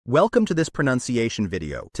Welcome to this pronunciation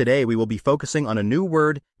video. Today we will be focusing on a new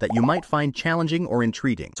word that you might find challenging or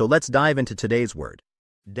intriguing. So let's dive into today's word.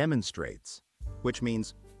 Demonstrates, which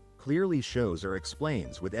means clearly shows or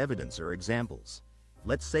explains with evidence or examples.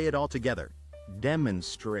 Let's say it all together.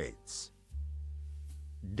 Demonstrates.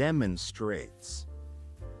 Demonstrates.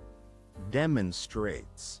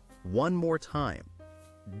 Demonstrates. One more time.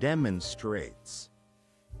 Demonstrates.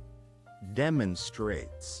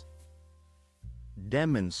 Demonstrates.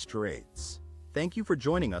 Demonstrates. Thank you for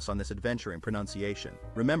joining us on this adventure in pronunciation.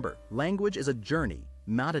 Remember, language is a journey,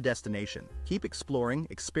 not a destination. Keep exploring,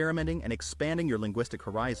 experimenting, and expanding your linguistic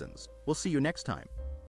horizons. We'll see you next time.